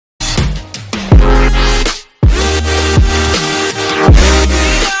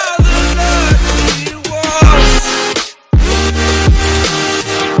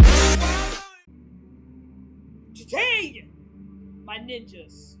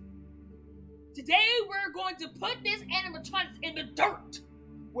Today we're going to put this animatronics in the dirt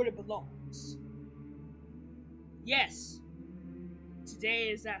where it belongs. Yes, today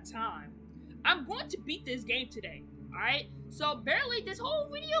is that time. I'm going to beat this game today, alright? So barely this whole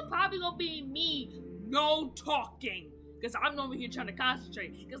video probably gonna be me no talking. Because I'm over here trying to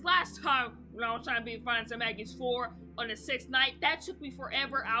concentrate. Because last time when I was trying to beat Finance and Maggie's 4 on the 6th night, that took me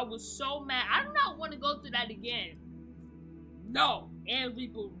forever. I was so mad. I do not want to go through that again. No. And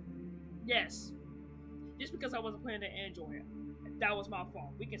reboot. Yes. Just because I wasn't playing the Android. That was my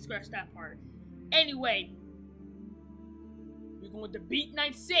fault. We can scratch that part. Anyway. We're going to beat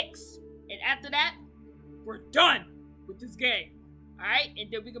night 6. And after that, we're done with this game. Alright?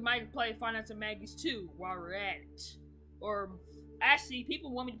 And then we might play Finance and Maggie's 2 while we're at it. Or actually,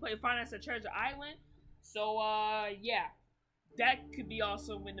 people want me to play Finance at Treasure Island. So, yeah. That could be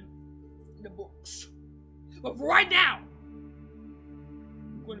also in the books. But for right now,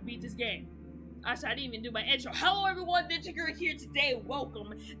 we're going to beat this game. Actually, I didn't even do my intro. Hello, everyone. Ninja Girl here today.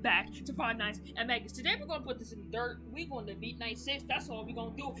 Welcome back to Five Nights at Maggie's. Today, we're going to put this in the dirt. We're going to beat Night 6. That's all we're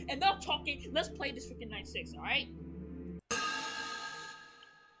going to do. And enough talking. Let's play this freaking Night 6, alright?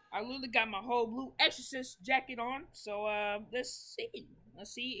 I literally got my whole blue exorcist jacket on, so let's see.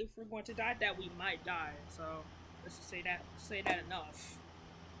 Let's see if we're going to die. That we might die. So let's just say that enough.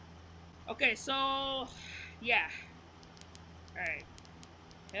 Okay, so yeah. All right.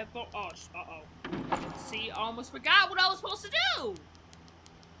 Headphone. Oh. See, I almost forgot what I was supposed to do.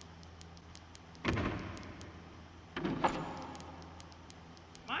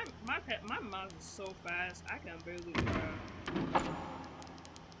 My mouse is so fast. I can barely grab.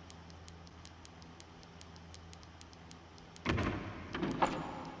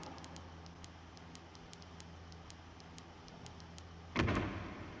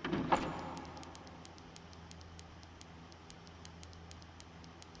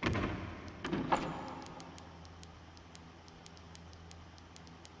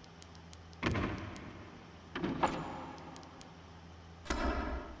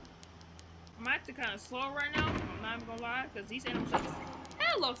 I'm acting kind of slow right now. I'm not even gonna lie, because these animals are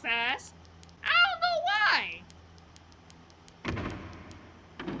hella fast. I don't know why.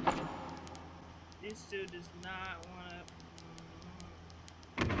 This dude does not want to.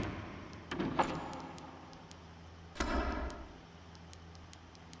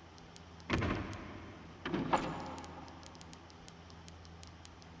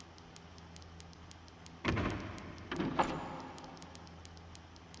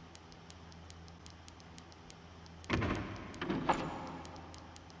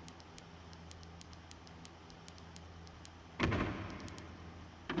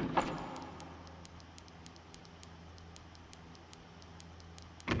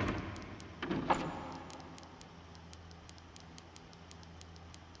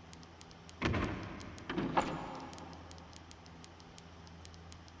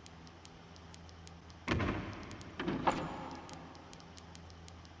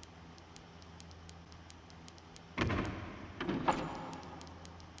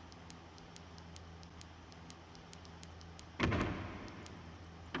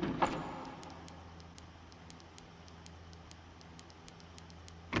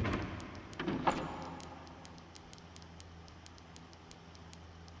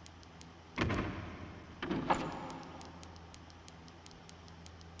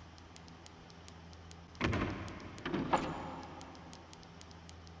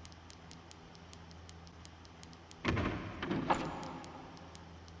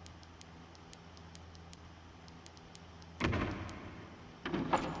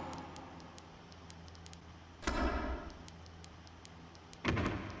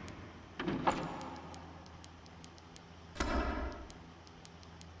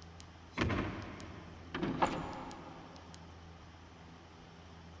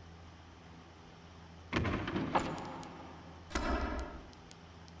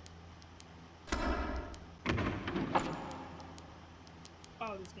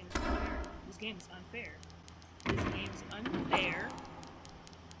 Oh, this game is unfair. This game is unfair. This game is unfair.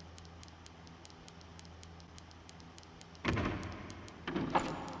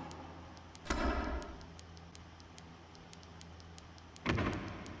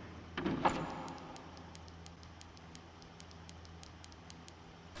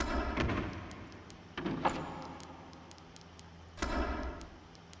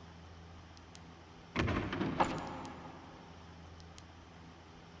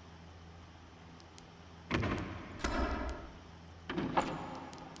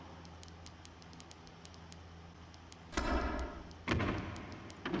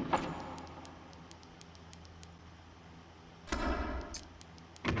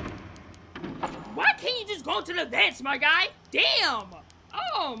 just go to the vents, my guy. Damn.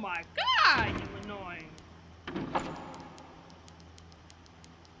 Oh my god, you annoying.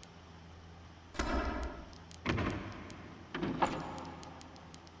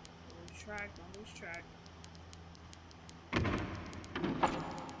 Don't lose track.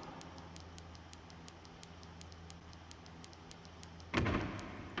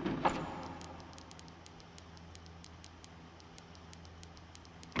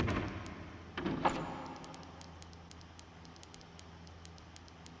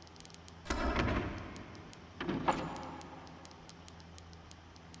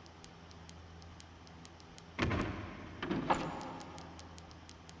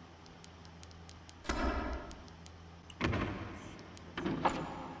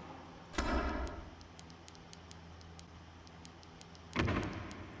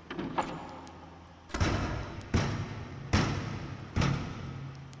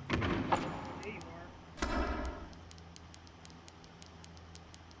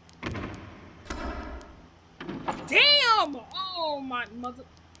 Damn! Oh my mother.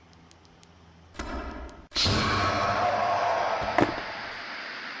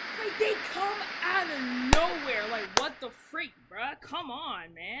 Like they come out of nowhere. Like what the freak, bruh? Come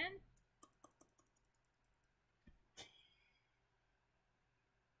on, man.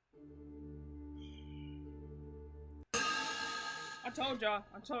 I told y'all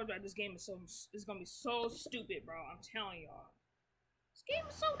this game is gonna be so stupid, bro. I'm telling y'all. This game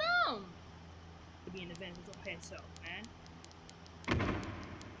is so dumb. To be in the event with your head self, man.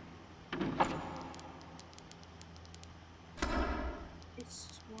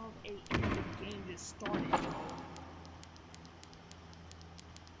 It's 12 a.m. The game just started, bro.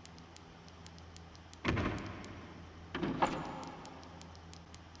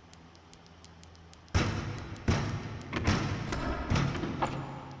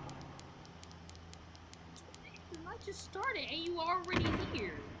 Just started and you already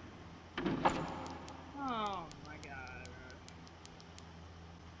here. Oh my god.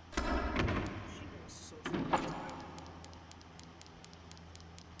 She was so slow.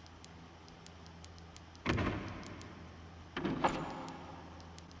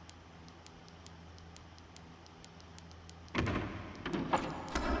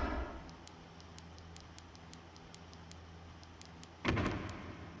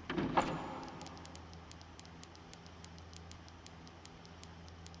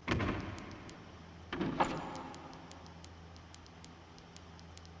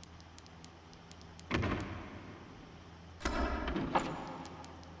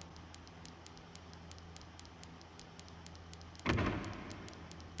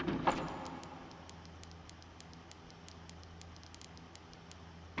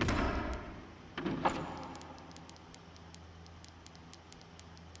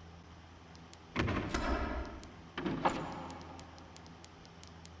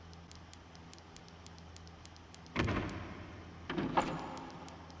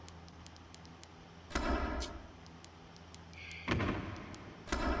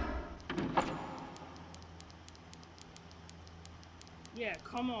 Yeah,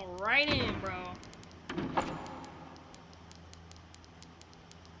 come on right in, bro.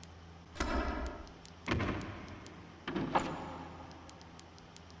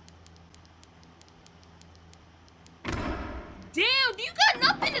 Damn, do you got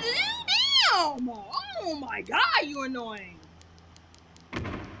nothing to do? Damn! Oh my god, you annoying.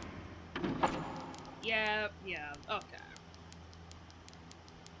 Yeah, okay.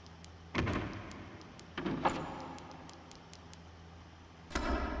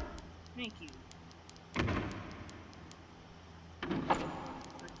 Thank you.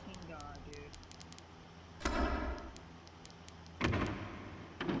 Freaking god, dude.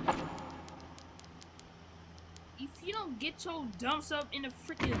 If you don't get your dumps up in the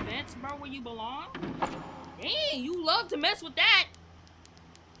freaking vents, bro, where you belong, dang, you love to mess with that.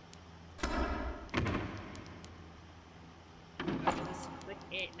 Let's click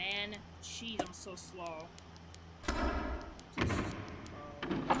it, man. Jeez, I'm so slow. Just,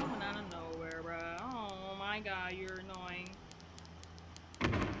 coming out of nowhere, bro. Oh my god, you're annoying.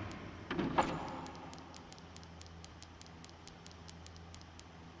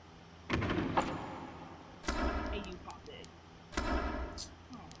 Hey, you pop it.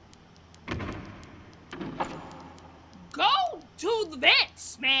 Oh. Go to the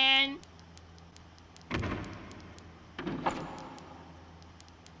vents, man.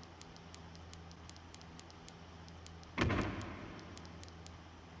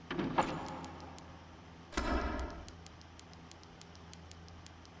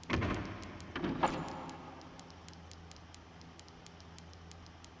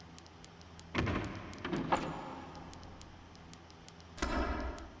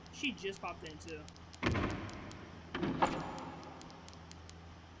 She just popped in too.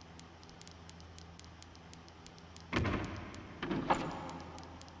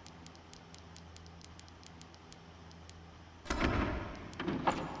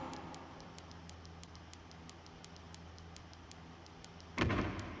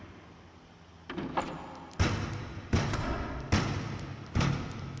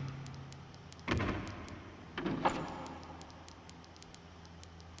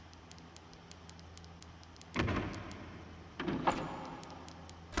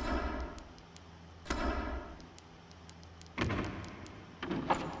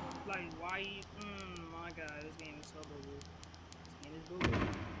 Like, why? My God, this game is so boo-boo. This game is boo-boo.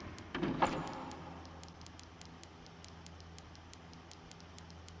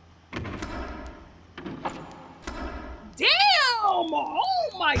 Damn! Oh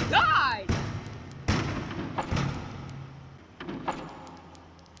my God!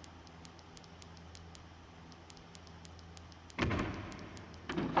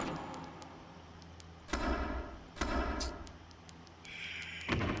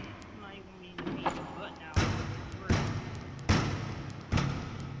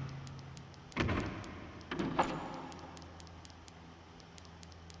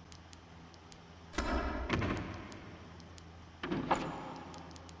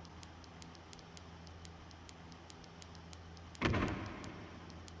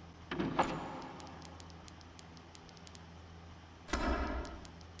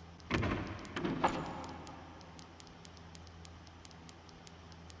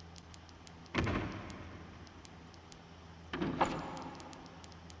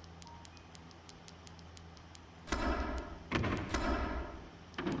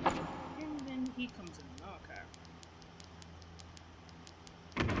 He comes in. Okay.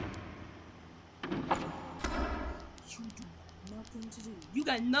 You do nothing to do. You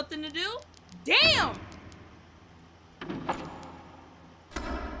got nothing to do? Damn!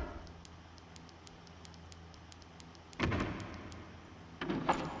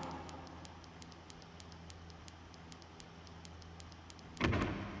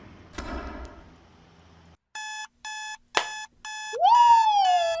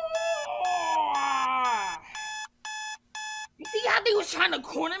 They was trying to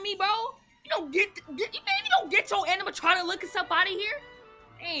corner me, bro. You don't get you don't get your animatronic stuff out of here.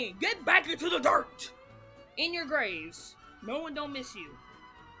 Hey, get back into the dirt. In your graves. No one don't miss you.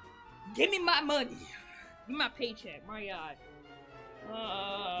 Give me my money. Give me my paycheck. My God.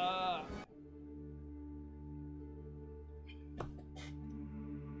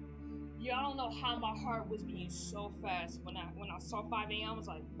 Yeah, I don't know how my heart was beating so fast when I saw 5 a.m. I was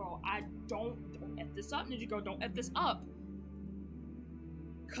like, bro, don't F this up, Ninja Girl. Don't F this up.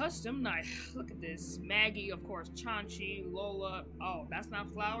 Custom night. Look at this. Maggie, of course. Chanchi, Lola. Oh, that's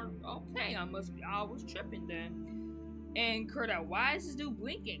not Flower? Okay, I was tripping then. And Kurta, why is this dude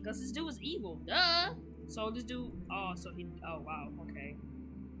blinking? Because this dude is evil. Duh! So this dude, oh wow, okay.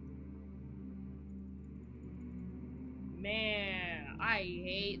 Man, I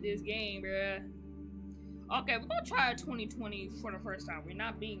hate this game, bruh. Okay, we're gonna try 2020 for the first time. We're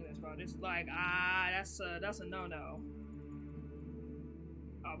not beating this, bro. This is like, that's a no-no.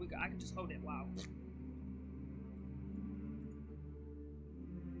 Oh, I can just hold it. Wow.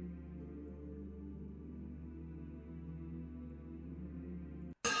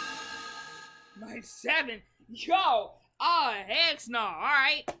 Night 7. Yo. Oh, heck no. All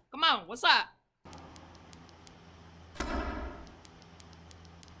right. Come on. What's up?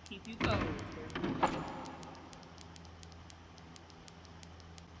 Keep you close.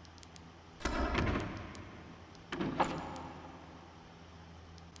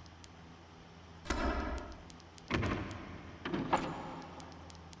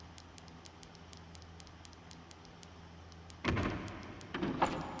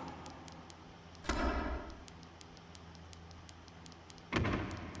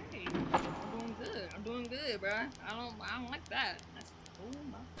 I'm doing good, bro. I don't like that. That's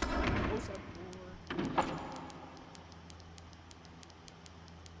what's up, boy?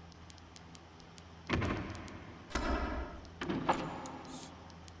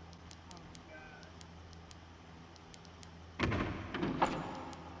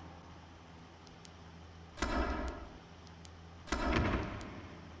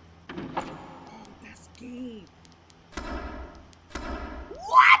 That's game.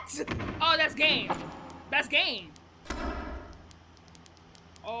 What? Oh, that's game. That's game.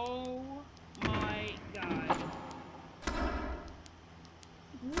 Oh my God.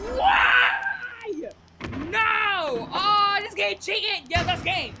 Why? No! Oh, this game cheating. Yeah, that's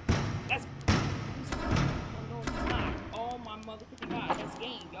game. That's. Oh, no, it's not. Oh my motherfucking god. That's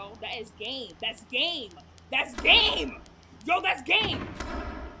game, yo. That is game. That's game. That's game. Yo, that's game.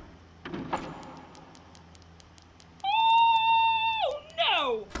 Oh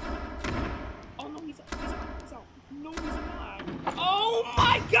no. Oh no, he's out. No, he's not. Oh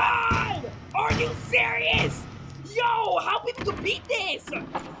my god. Are you serious? Yo, how people can beat this?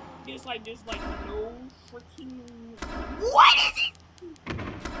 Just like no freaking. What is it?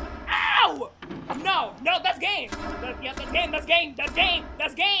 Ow! No, that's game. That's game. That's game. That's game.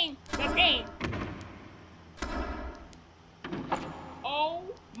 That's game. That's game. Oh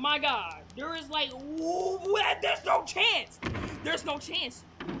my god. There is like, there's no chance. There's no chance.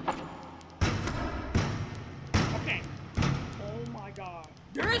 Okay. Oh my god.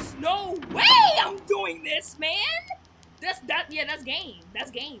 There is no way I'm doing this, man. That's game.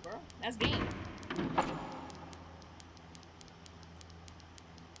 That's game, bro. That's game.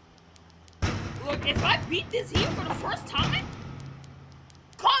 Look, if I beat this here for the first time,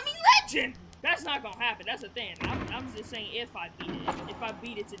 call me legend. That's not gonna happen. That's the thing. I'm just saying if I beat it. If I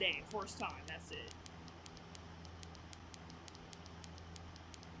beat it today, first time, that's it.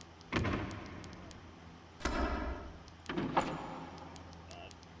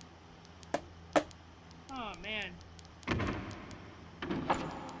 Oh man.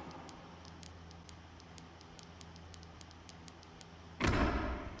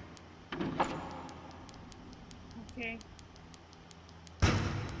 Okay.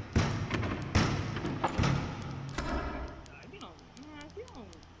 If you don't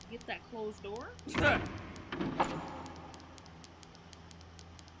get that closed door. I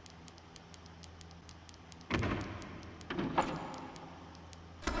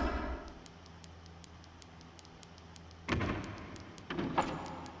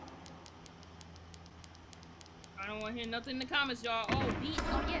don't want to hear nothing in the comments, y'all. Oh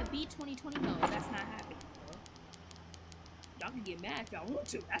yeah, B 2020 mode. That's not happening, bro. Y'all can get mad if y'all want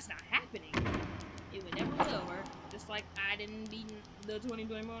to. That's not happening. It would never will, bro. Just like I didn't beat the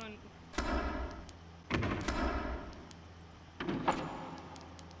 2020 mode on.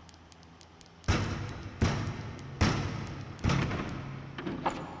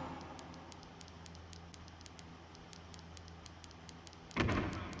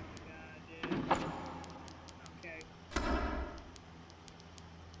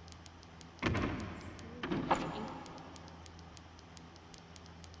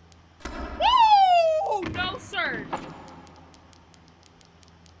 No, sir.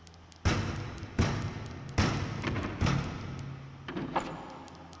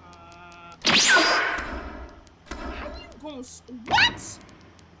 How you gonna what?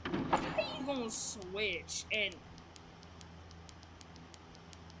 How you gonna switch and?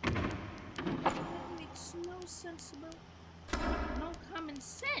 That makes no sense, bro. No common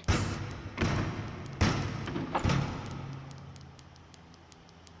sense.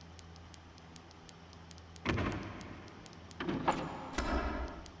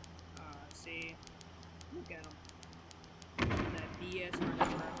 See, look at him. That BS right now,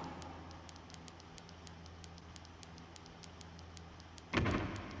 bro.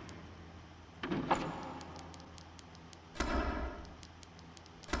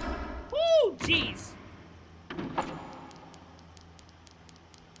 Woo, jeez.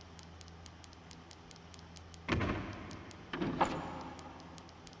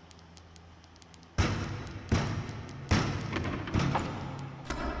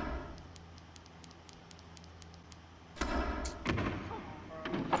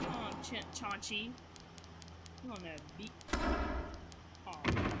 Chauncey. You on that beat. Oh,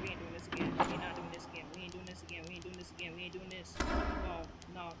 we ain't doing this again. We not doing this again. We ain't doing this again. We ain't doing this again. We ain't doing this.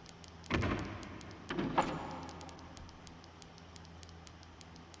 No.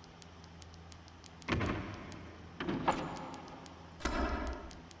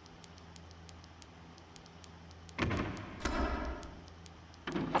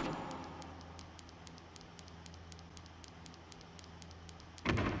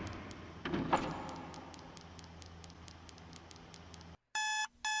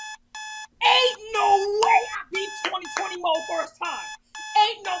 Mode first time.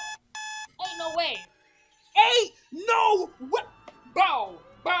 Ain't no way. Ain't no way. Bow.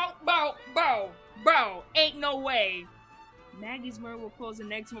 Ain't no way. Maggie's murder will close the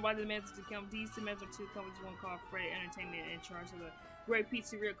next mobile demands to come. These demands are two companies, one called Freddy Entertainment in charge of a great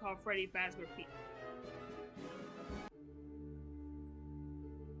pizzeria called Freddy Fazbear Pizza.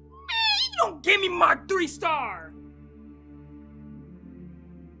 Man, you don't give me my 3-star.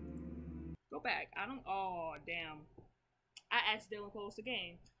 Go back. I don't. Oh damn. I accidentally closed the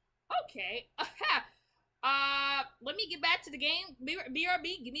game. Okay. Aha! Let me get back to the game.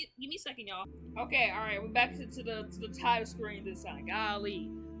 BRB, give me a second, y'all. Okay, alright, we're back to the title screen this time. Golly.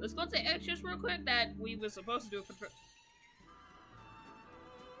 Let's go to extras real quick that we were supposed to do for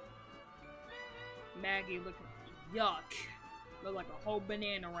Maggie looking yuck. Look like a whole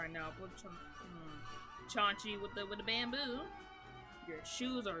banana right now. Chaunchi with the bamboo. Your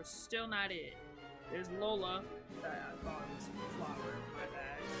shoes are still not it. There's Lola. I call this flower. My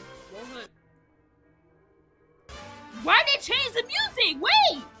bad. Lola. Why'd they change the music?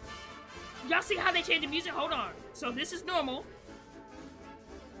 Wait! Y'all see how they changed the music? Hold on. So this is normal.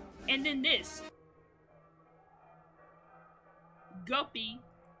 And then this. Guppy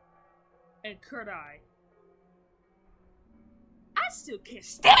and Kurt-Eye. I still can't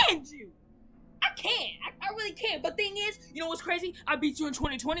stand you! I can't. I really can't. But thing is, you know what's crazy? I beat you in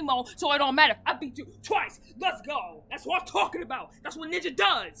 2020 mode, so it don't matter. I beat you twice. Let's go. That's what I'm talking about. That's what Ninja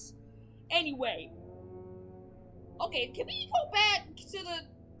does. Anyway. Okay, can we go back to the,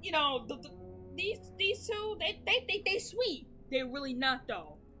 you know, these two? They sweet. They're really not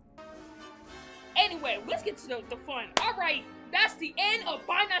though. Anyway, let's get to the fun. Alright, that's the end of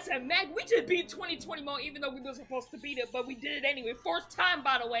Five Nights at Maggie. We just beat 2020 mode, even though we were supposed to beat it, but we did it anyway. First time,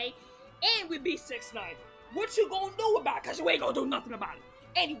 by the way. And we beat 6-9. What you gonna do about it? Cause you ain't gonna do nothing about it.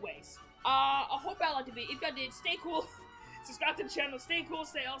 Anyways, I hope y'all liked the video. If y'all did, stay cool. Subscribe to the channel. Stay cool.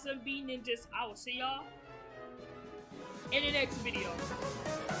 Stay awesome. Be ninjas. I will see y'all in the next video.